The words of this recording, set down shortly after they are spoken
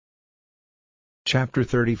Chapter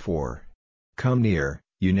 34. Come near,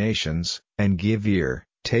 you nations, and give ear,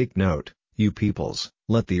 take note, you peoples,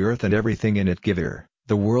 let the earth and everything in it give ear,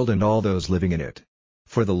 the world and all those living in it.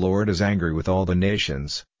 For the Lord is angry with all the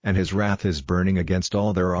nations, and his wrath is burning against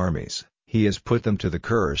all their armies. He has put them to the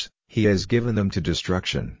curse, he has given them to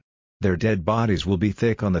destruction. Their dead bodies will be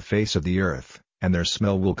thick on the face of the earth, and their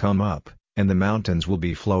smell will come up, and the mountains will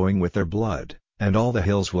be flowing with their blood, and all the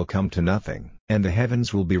hills will come to nothing. And the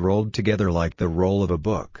heavens will be rolled together like the roll of a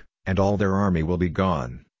book, and all their army will be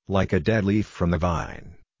gone, like a dead leaf from the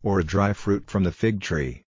vine, or a dry fruit from the fig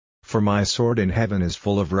tree. For my sword in heaven is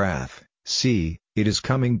full of wrath, see, it is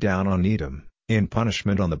coming down on Edom, in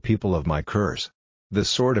punishment on the people of my curse. The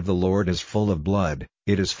sword of the Lord is full of blood,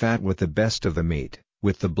 it is fat with the best of the meat,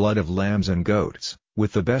 with the blood of lambs and goats,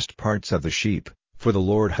 with the best parts of the sheep, for the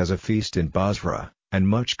Lord has a feast in Bozrah, and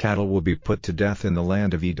much cattle will be put to death in the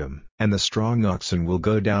land of Edom. And the strong oxen will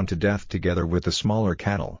go down to death together with the smaller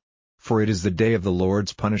cattle. For it is the day of the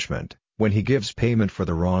Lord's punishment, when he gives payment for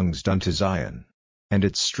the wrongs done to Zion. And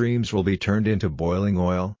its streams will be turned into boiling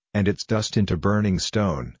oil, and its dust into burning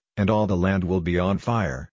stone, and all the land will be on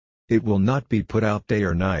fire. It will not be put out day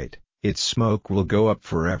or night, its smoke will go up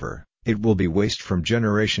forever, it will be waste from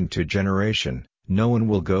generation to generation, no one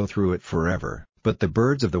will go through it forever, but the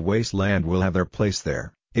birds of the wasteland will have their place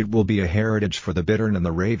there. It will be a heritage for the bittern and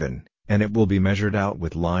the raven, and it will be measured out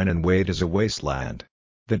with line and weighed as a wasteland.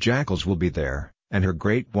 The jackals will be there, and her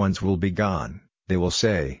great ones will be gone. They will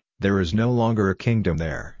say, there is no longer a kingdom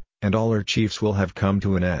there, and all her chiefs will have come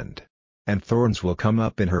to an end. And thorns will come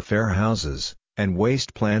up in her fair houses, and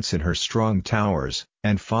waste plants in her strong towers,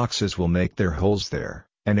 and foxes will make their holes there,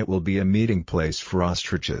 and it will be a meeting place for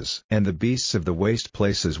ostriches. And the beasts of the waste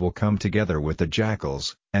places will come together with the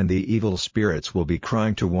jackals, and the evil spirits will be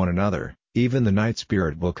crying to one another, even the night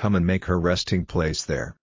spirit will come and make her resting place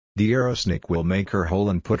there. The arrowsnake will make her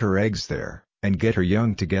hole and put her eggs there, and get her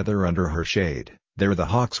young together under her shade, there the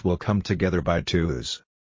hawks will come together by twos.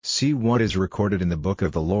 See what is recorded in the book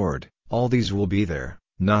of the Lord, all these will be there,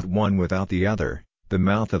 not one without the other, the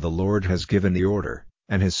mouth of the Lord has given the order,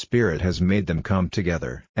 and his spirit has made them come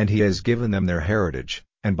together. And he has given them their heritage,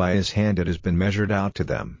 and by his hand it has been measured out to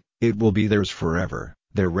them, it will be theirs forever,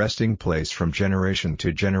 their resting place from generation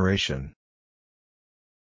to generation.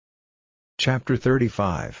 Chapter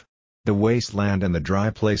 35. The wasteland and the dry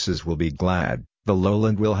places will be glad, the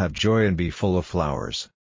lowland will have joy and be full of flowers.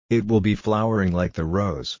 It will be flowering like the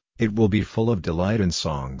rose, it will be full of delight and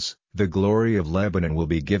songs, the glory of Lebanon will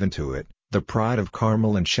be given to it, the pride of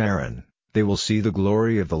Carmel and Sharon. They will see the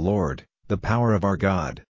glory of the Lord, the power of our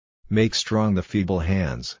God. Make strong the feeble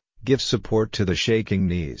hands, give support to the shaking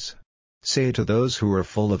knees. Say to those who are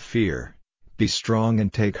full of fear, be strong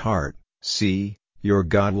and take heart, see, your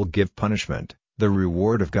God will give punishment, the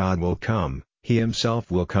reward of God will come, he himself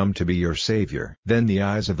will come to be your Savior. Then the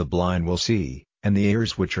eyes of the blind will see, and the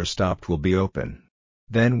ears which are stopped will be open.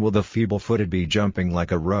 Then will the feeble-footed be jumping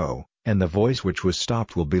like a roe, and the voice which was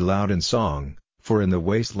stopped will be loud in song. For in the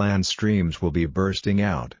wasteland streams will be bursting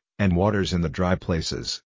out, and waters in the dry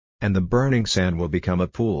places. And the burning sand will become a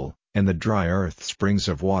pool, and the dry earth springs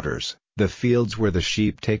of waters. The fields where the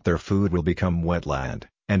sheep take their food will become wetland,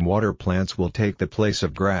 and water plants will take the place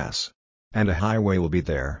of grass. And a highway will be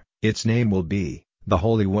there, its name will be, the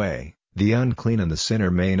Holy Way. The unclean and the sinner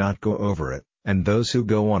may not go over it, and those who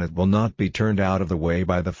go on it will not be turned out of the way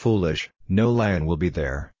by the foolish. No lion will be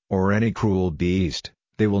there, or any cruel beast.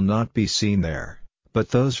 They will not be seen there, but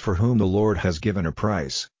those for whom the Lord has given a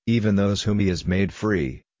price, even those whom he has made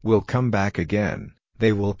free, will come back again.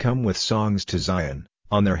 They will come with songs to Zion,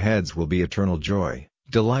 on their heads will be eternal joy,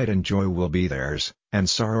 delight and joy will be theirs, and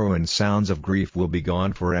sorrow and sounds of grief will be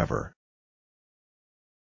gone forever.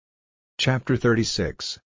 Chapter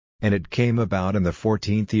 36. And it came about in the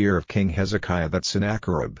 14th year of King Hezekiah that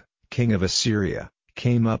Sennacherib, king of Assyria,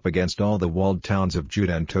 came up against all the walled towns of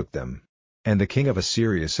Judah and took them. And the king of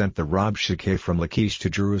Assyria sent the Rabshakeh from Lachish to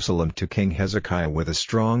Jerusalem to King Hezekiah with a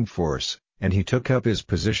strong force, and he took up his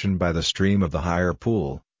position by the stream of the higher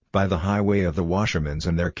pool, by the highway of the washermen's.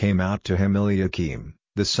 And there came out to him Eliakim,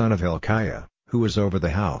 the son of Hilkiah, who was over the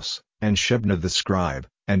house, and Shebna the scribe,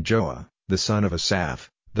 and Joah, the son of Asaph,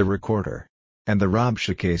 the recorder. And the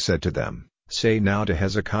Rabshakeh said to them, Say now to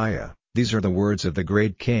Hezekiah, these are the words of the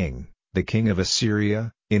great king, the king of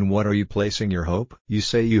Assyria. In what are you placing your hope? You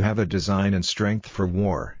say you have a design and strength for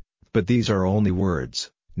war, but these are only words.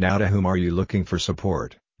 Now to whom are you looking for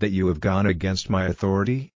support, that you have gone against my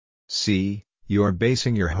authority? See, you are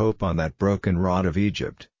basing your hope on that broken rod of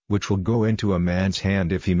Egypt, which will go into a man's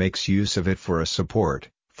hand if he makes use of it for a support,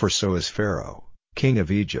 for so is Pharaoh, king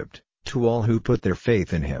of Egypt, to all who put their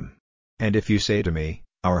faith in him. And if you say to me,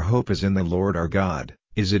 Our hope is in the Lord our God,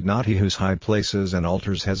 is it not he whose high places and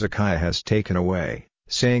altars Hezekiah has taken away,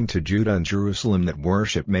 saying to Judah and Jerusalem that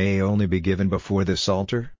worship may only be given before this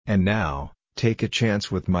altar? And now, take a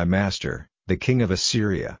chance with my master, the king of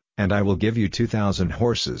Assyria, and I will give you 2,000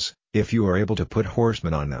 horses, if you are able to put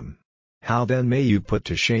horsemen on them. How then may you put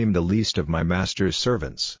to shame the least of my master's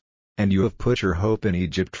servants? And you have put your hope in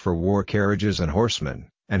Egypt for war carriages and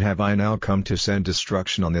horsemen, and have I now come to send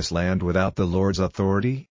destruction on this land without the Lord's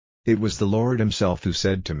authority? It was the Lord himself who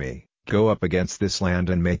said to me, Go up against this land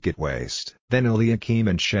and make it waste. Then Eliakim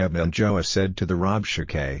and Shebna and Joah said to the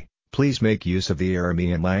Rabshakeh, Please make use of the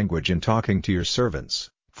Aramean language in talking to your servants,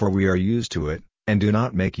 for we are used to it, and do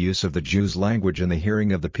not make use of the Jews' language in the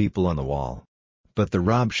hearing of the people on the wall. But the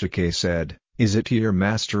Rabshakeh said, Is it to your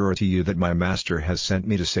master or to you that my master has sent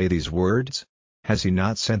me to say these words? Has he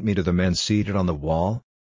not sent me to the men seated on the wall?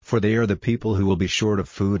 For they are the people who will be short of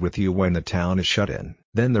food with you when the town is shut in.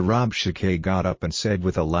 Then the Rabshakeh got up and said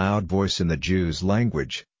with a loud voice in the Jews'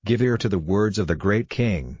 language, Give ear to the words of the great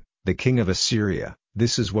king, the king of Assyria.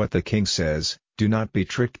 This is what the king says, Do not be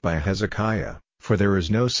tricked by Hezekiah, for there is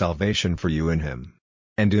no salvation for you in him.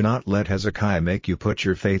 And do not let Hezekiah make you put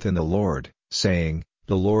your faith in the Lord, saying,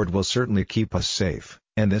 The Lord will certainly keep us safe,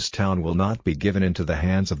 and this town will not be given into the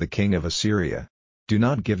hands of the king of Assyria. Do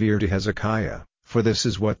not give ear to Hezekiah, for this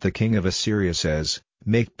is what the king of Assyria says,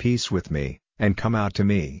 Make peace with me, and come out to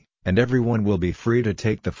me, and everyone will be free to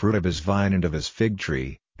take the fruit of his vine and of his fig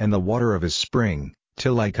tree, and the water of his spring,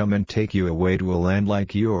 till I come and take you away to a land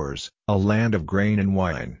like yours, a land of grain and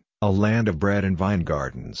wine, a land of bread and vine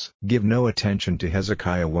gardens. Give no attention to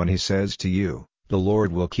Hezekiah when he says to you, The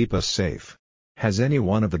Lord will keep us safe. Has any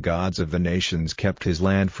one of the gods of the nations kept his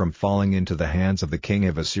land from falling into the hands of the king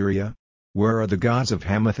of Assyria? Where are the gods of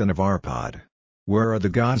Hamath and of Arpad? Where are the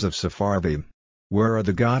gods of Sepharvaim? Where are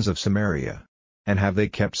the gods of Samaria? And have they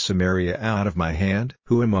kept Samaria out of my hand?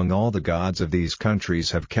 Who among all the gods of these countries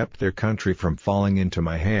have kept their country from falling into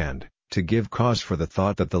my hand, to give cause for the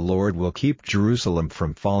thought that the Lord will keep Jerusalem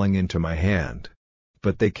from falling into my hand?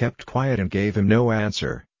 But they kept quiet and gave him no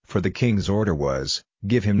answer, for the king's order was,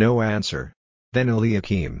 Give him no answer. Then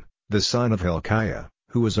Eliakim, the son of Hilkiah,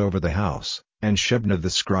 who was over the house, and Shebna the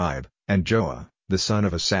scribe, and Joah, the son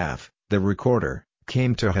of Asaph, the recorder,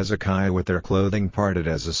 came to Hezekiah with their clothing parted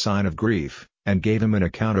as a sign of grief, and gave him an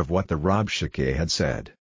account of what the Rabshakeh had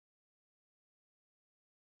said.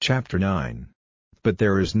 Chapter 9. But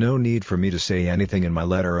there is no need for me to say anything in my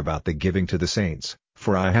letter about the giving to the saints,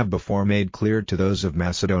 for I have before made clear to those of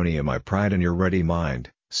Macedonia my pride in your ready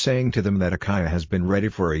mind, saying to them that Achaia has been ready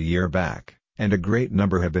for a year back, and a great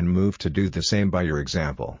number have been moved to do the same by your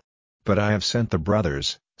example. But I have sent the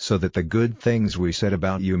brothers, so that the good things we said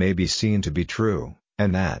about you may be seen to be true,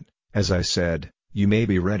 and that, as I said, you may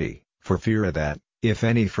be ready, for fear that, if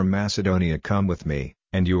any from Macedonia come with me,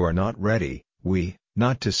 and you are not ready, we,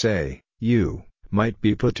 not to say, you, might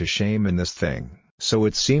be put to shame in this thing. So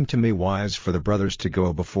it seemed to me wise for the brothers to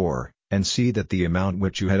go before, and see that the amount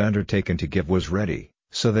which you had undertaken to give was ready,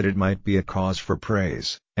 so that it might be a cause for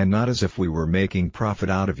praise, and not as if we were making profit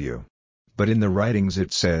out of you. But in the writings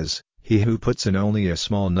it says, He who puts in only a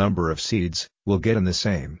small number of seeds, will get in the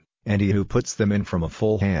same, and he who puts them in from a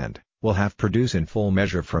full hand, will have produce in full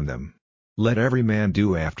measure from them. Let every man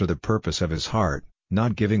do after the purpose of his heart,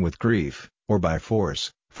 not giving with grief, or by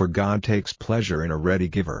force, for God takes pleasure in a ready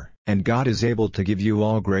giver. And God is able to give you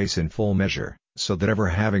all grace in full measure, so that ever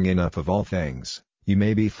having enough of all things, you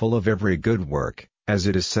may be full of every good work, as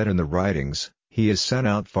it is said in the writings, He is sent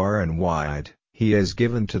out far and wide, He has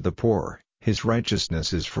given to the poor, His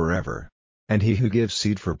righteousness is forever. And He who gives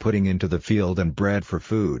seed for putting into the field and bread for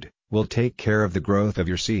food, will take care of the growth of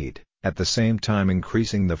your seed, at the same time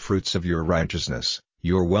increasing the fruits of your righteousness,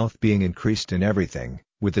 your wealth being increased in everything,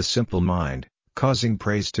 with a simple mind, causing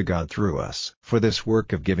praise to God through us. For this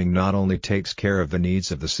work of giving not only takes care of the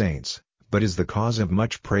needs of the saints, but is the cause of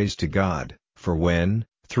much praise to God, for when,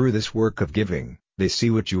 through this work of giving, they see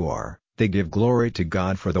what you are, they give glory to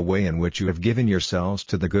God for the way in which you have given yourselves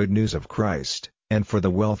to the good news of Christ, and for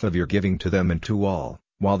the wealth of your giving to them and to all,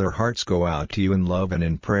 while their hearts go out to you in love and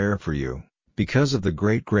in prayer for you, because of the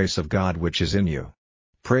great grace of God which is in you.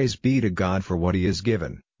 Praise be to God for what He has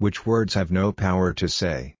given, which words have no power to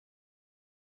say.